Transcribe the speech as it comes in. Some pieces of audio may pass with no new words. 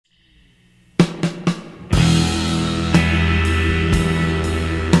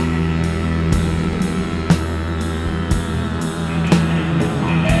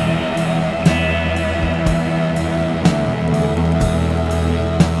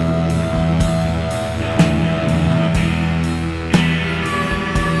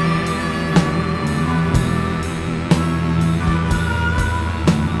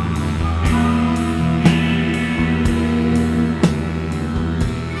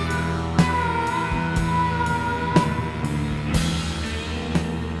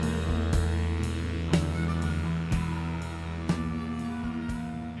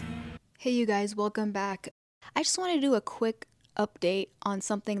Hey you guys, welcome back. I just want to do a quick update on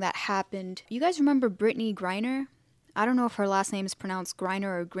something that happened. You guys remember Brittney Griner? I don't know if her last name is pronounced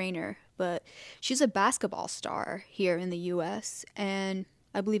Griner or Grainer, but she's a basketball star here in the US. And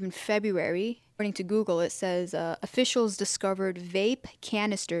I believe in February, according to Google, it says officials discovered vape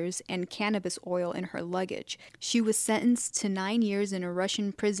canisters and cannabis oil in her luggage. She was sentenced to 9 years in a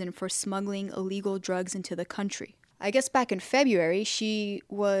Russian prison for smuggling illegal drugs into the country. I guess back in February, she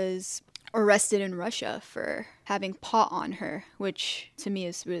was arrested in Russia for having pot on her, which to me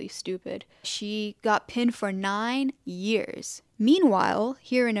is really stupid. She got pinned for 9 years. Meanwhile,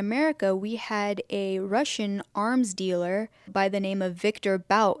 here in America, we had a Russian arms dealer by the name of Victor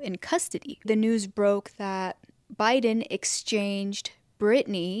Bout in custody. The news broke that Biden exchanged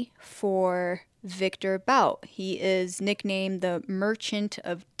Brittney for Victor Bout. He is nicknamed the Merchant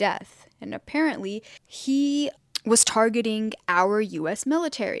of Death, and apparently he was targeting our US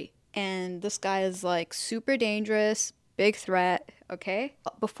military. And this guy is like super dangerous, big threat, okay?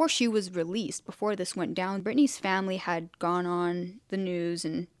 Before she was released, before this went down, Brittney's family had gone on the news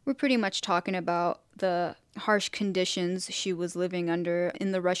and we're pretty much talking about the harsh conditions she was living under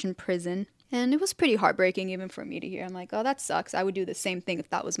in the Russian prison. And it was pretty heartbreaking even for me to hear. I'm like, oh, that sucks. I would do the same thing if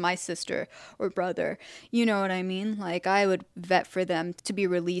that was my sister or brother. You know what I mean? Like, I would vet for them to be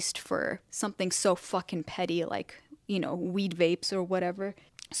released for something so fucking petty like, weed vapes or whatever.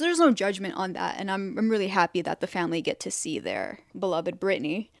 So there's no judgment on that, and I'm really happy that the family get to see their beloved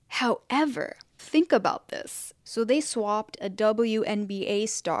Brittney. However, think about this. So they swapped a WNBA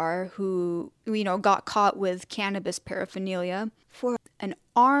star who, got caught with cannabis paraphernalia for an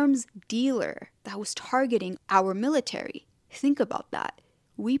arms dealer that was targeting our military. Think about that.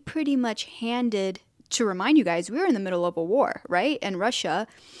 We pretty much handed, to remind you guys, we were in the middle of a war, right? And Russia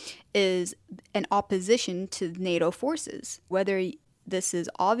is an opposition to NATO forces. Whether this is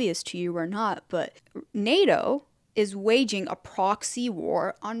obvious to you or not, but NATO is waging a proxy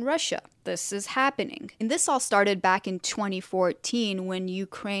war on Russia. This is happening. And this all started back in 2014 when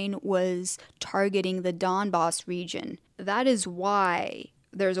Ukraine was targeting the Donbas region. That is why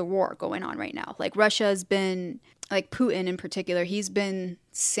there's a war going on right now. Like Russia has been, like Putin in particular, he's been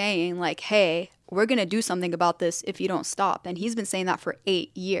saying like, hey, we're going to do something about this if you don't stop. And he's been saying that for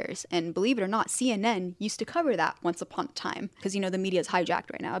 8 years. And believe it or not, CNN used to cover that once upon a time. Because, the media is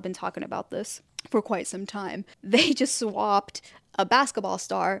hijacked right now. I've been talking about this for quite some time. They just swapped a basketball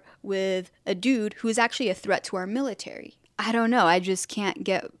star with a dude who is actually a threat to our military. I don't know. I just can't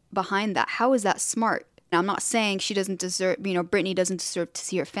get behind that. How is that smart? Now, I'm not saying she doesn't deserve, Brittney doesn't deserve to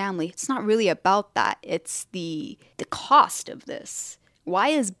see her family. It's not really about that. It's the cost of this. Why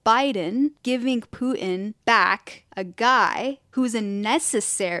is Biden giving Putin back a guy who's a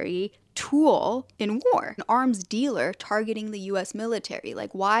necessary tool in war, an arms dealer targeting the US military?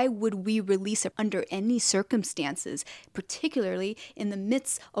 Like, why would we release him under any circumstances, particularly in the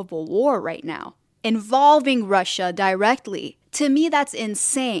midst of a war right now, involving Russia directly? To me, that's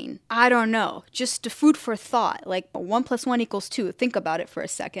insane. I don't know. Just food for thought. Like 1 + 1 = 2. Think about it for a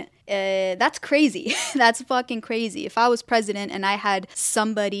second. That's crazy. That's fucking crazy. If I was president and I had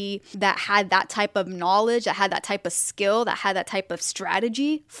somebody that had that type of knowledge, that had that type of skill, that had that type of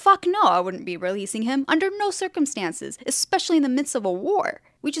strategy, fuck no, I wouldn't be releasing him under no circumstances, especially in the midst of a war.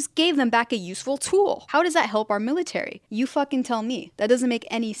 We just gave them back a useful tool. How does that help our military? You fucking tell me. That doesn't make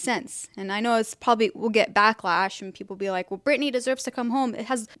any sense. And I know it's probably, we'll get backlash and people be like, well, Brittney deserves to come home. It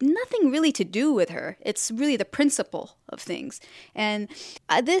has nothing really to do with her. It's really the principle of things. And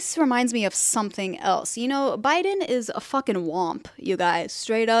this reminds me of something else. Biden is a fucking womp, you guys.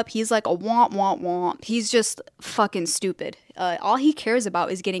 Straight up, he's like a womp. He's just fucking stupid. All he cares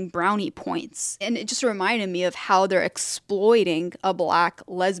about is getting brownie points. And it just reminded me of how they're exploiting a black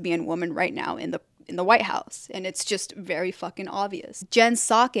lesbian woman right now in the White House. And it's just very fucking obvious. Jen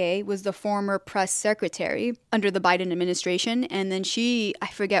Psaki was the former press secretary under the Biden administration. And then she, I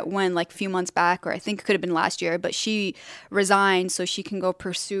forget when, like a few months back, or I think it could have been last year, but she resigned so she can go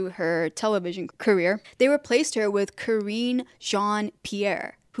pursue her television career. They replaced her with Karine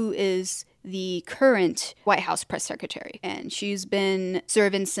Jean-Pierre, who is the current White House press secretary. And she's been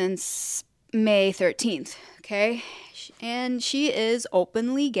serving since May 13th, okay? And she is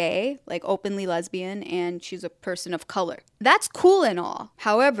openly gay, like openly lesbian, and she's a person of color. That's cool and all.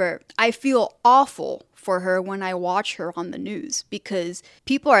 However, I feel awful for her when I watch her on the news because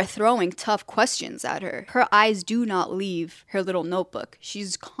people are throwing tough questions at her. Her eyes do not leave her little notebook.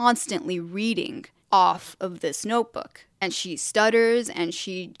 She's constantly reading off of this notebook. And she stutters and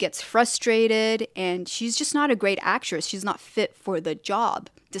she gets frustrated and she's just not a great actress. She's not fit for the job.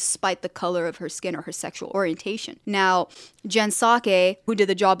 despite the color of her skin or her sexual orientation. Now, Jen Sake, who did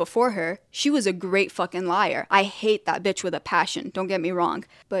the job before her, she was a great fucking liar. I hate that bitch with a passion, don't get me wrong.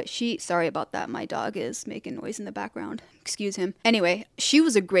 But sorry about that, my dog is making noise in the background. Excuse him. Anyway, she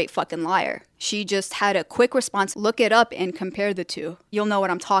was a great fucking liar. She just had a quick response. Look it up and compare the two. You'll know what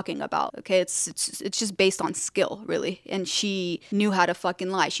I'm talking about, okay? It's just based on skill, really. And she knew how to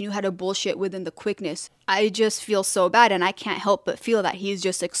fucking lie. She knew how to bullshit within the quickness. I just feel so bad, and I can't help but feel that he's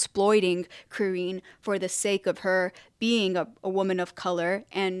just exploiting Karine for the sake of her being a woman of color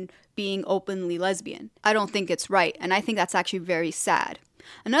and being openly lesbian. I don't think it's right, and I think that's actually very sad.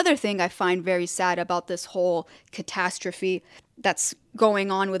 Another thing I find very sad about this whole catastrophe that's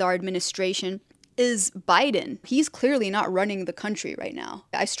going on with our administration is Biden. He's clearly not running the country right now.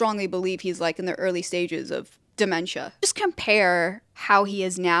 I strongly believe he's like in the early stages of dementia. Just compare how he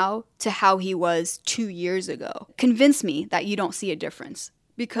is now to how he was 2 years ago. Convince me that you don't see a difference,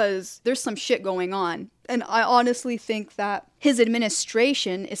 because there's some shit going on. And I honestly think that his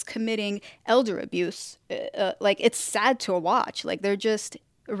administration is committing elder abuse. It's sad to watch. Like, they're just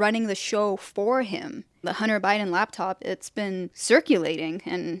running the show for him. The Hunter Biden laptop, it's been circulating,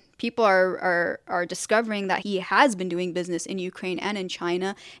 and people are discovering that he has been doing business in Ukraine and in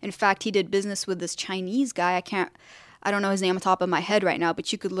China. In fact, he did business with this Chinese guy. I don't know his name on top of my head right now,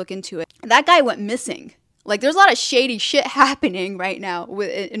 but you could look into it. That guy went missing. Like, there's a lot of shady shit happening right now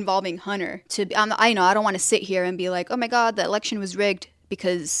involving Hunter. I don't want to sit here and be like, oh my God, the election was rigged,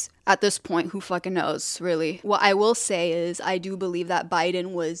 because at this point, who fucking knows, really? What I will say is I do believe that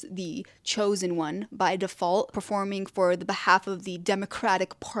Biden was the chosen one by default, performing for the behalf of the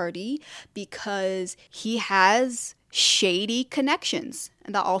Democratic Party, because he has shady connections,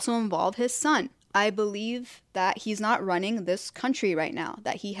 and that also involve his son. I believe that he's not running this country right now,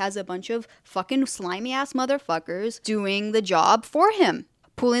 that he has a bunch of fucking slimy ass motherfuckers doing the job for him,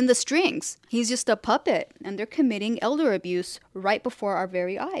 pulling the strings. He's just a puppet, and they're committing elder abuse right before our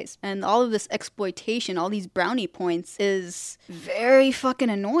very eyes. And all of this exploitation, all these brownie points, is very fucking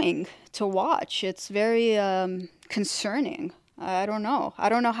annoying to watch. It's very concerning. I don't know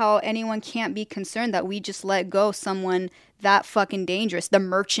how anyone can't be concerned that we just let go someone that fucking dangerous. The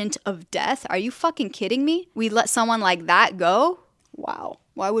merchant of death? Are you fucking kidding me? We let someone like that go? Wow.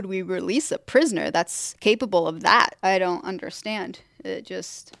 Why would we release a prisoner that's capable of that? I don't understand.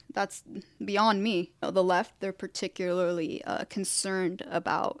 That's beyond me. The left, they're particularly concerned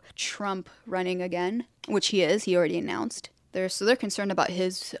about Trump running again, which he is. He already announced. They're concerned about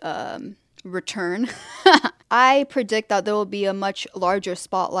his return. I predict that there will be a much larger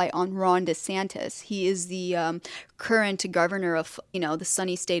spotlight on Ron DeSantis. He is the current governor of, the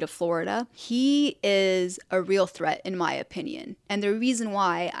sunny state of Florida. He is a real threat, in my opinion. And the reason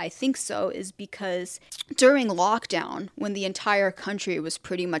why I think so is because during lockdown, when the entire country was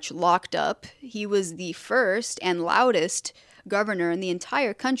pretty much locked up, he was the first and loudest governor in the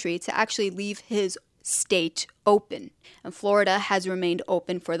entire country to actually leave his state open. And Florida has remained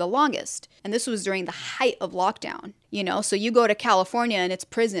open for the longest. And this was during the height of lockdown. So you go to California and it's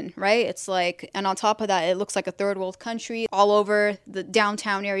prison, right? It's like, and on top of that, it looks like a third world country all over the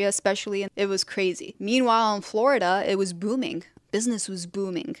downtown area, especially. It was crazy. Meanwhile, in Florida, it was booming. Business was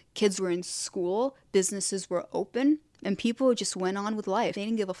booming. Kids were in school, businesses were open, and people just went on with life. They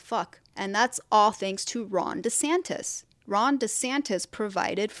didn't give a fuck. And that's all thanks to Ron DeSantis. Ron DeSantis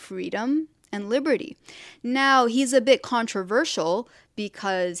provided freedom and liberty. Now, he's a bit controversial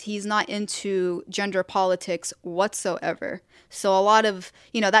because he's not into gender politics whatsoever. So a lot of,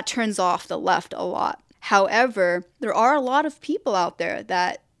 that turns off the left a lot. However, there are a lot of people out there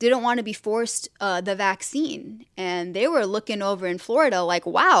that didn't want to be forced the vaccine. And they were looking over in Florida like,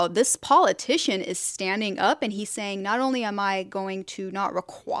 wow, this politician is standing up and he's saying, not only am I going to not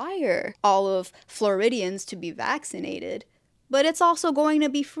require all of Floridians to be vaccinated, but it's also going to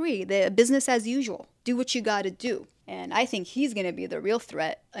be free. The business as usual. Do what you got to do. And I think he's going to be the real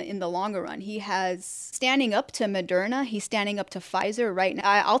threat in the longer run. He has standing up to Moderna. He's standing up to Pfizer right now.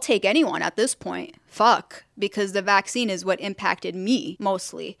 I'll take anyone at this point. Fuck. Because the vaccine is what impacted me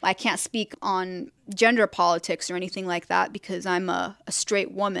mostly. I can't speak on gender politics or anything like that because I'm a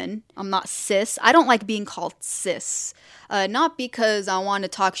straight woman. I'm not cis. I don't like being called cis. Not because I want to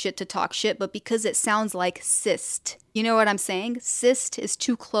talk shit, but because it sounds like cyst. You know what I'm saying? Cyst is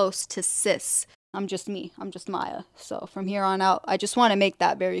too close to cis. I'm just me. I'm just Maya. So from here on out, I just want to make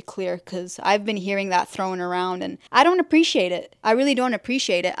that very clear because I've been hearing that thrown around and I don't appreciate it. I really don't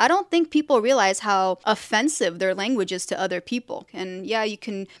appreciate it. I don't think people realize how offensive their language is to other people. And yeah, you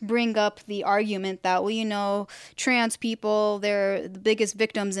can bring up the argument that, well, trans people, they're the biggest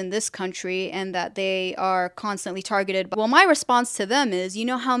victims in this country and that they are constantly targeted. Well, my response to them is, you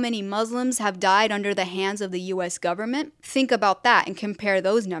know how many Muslims have died under the hands of the US government? Think about that and compare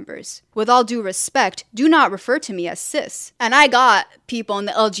those numbers. With all due respect, do not refer to me as cis. And I got people in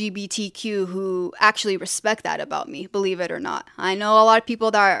the LGBTQ who actually respect that about me, believe it or not. I know a lot of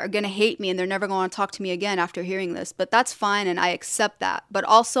people that are going to hate me and they're never going to talk to me again after hearing this, but that's fine and I accept that. But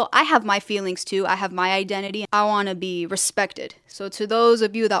also, I have my feelings too. I have my identity. I want to be respected. So to those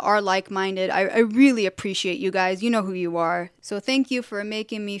of you that are like-minded, I really appreciate you guys. You know who you are. So thank you for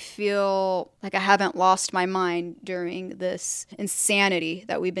making me feel like I haven't lost my mind during this insanity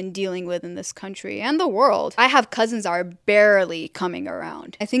that we've been dealing with in this country and the world. I have cousins that are barely coming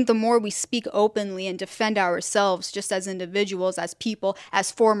around. I think the more we speak openly and defend ourselves just as individuals, as people,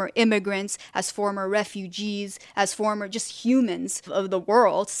 as former immigrants, as former refugees, as former just humans of the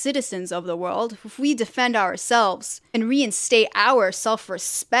world, citizens of the world, if we defend ourselves and reinstate our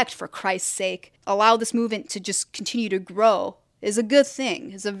self-respect for Christ's sake, allow this movement to just continue to grow, is a good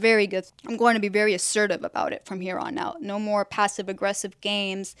thing. It's a very good I'm going to be very assertive about it from here on out. No more passive-aggressive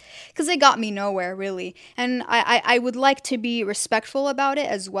games, because they got me nowhere, really. And I would like to be respectful about it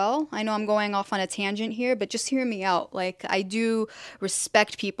as well. I know I'm going off on a tangent here, but just hear me out. Like, I do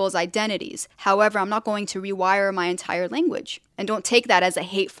respect people's identities. However, I'm not going to rewire my entire language. And don't take that as a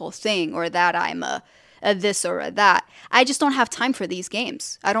hateful thing or that I'm a this or a that. I just don't have time for these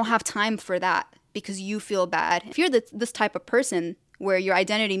games. I don't have time for that because you feel bad. If you're this type of person where your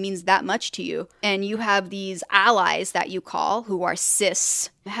identity means that much to you and you have these allies that you call who are cis,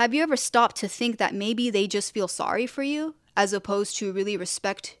 have you ever stopped to think that maybe they just feel sorry for you as opposed to really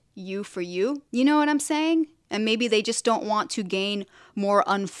respect you for you? You know what I'm saying? And maybe they just don't want to gain more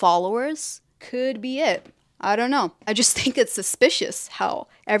unfollowers? Could be it. I don't know. I just think it's suspicious how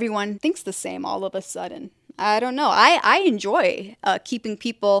everyone thinks the same all of a sudden. I don't know. I enjoy keeping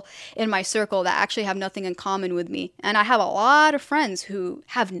people in my circle that actually have nothing in common with me. And I have a lot of friends who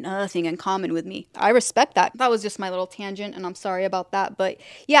have nothing in common with me. I respect that. That was just my little tangent, and I'm sorry about that. But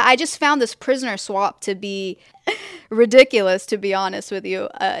yeah, I just found this prisoner swap to be ridiculous, to be honest with you.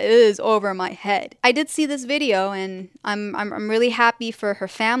 It is over my head. I did see this video, and I'm really happy for her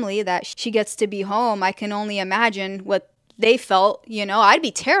family that she gets to be home. I can only imagine what they felt. I'd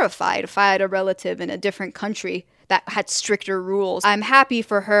be terrified if I had a relative in a different country that had stricter rules. I'm happy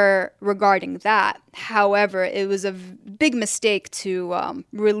for her regarding that. However, it was a big mistake to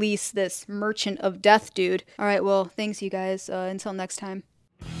release this merchant of death dude. All right, well, thanks you guys. Until next time.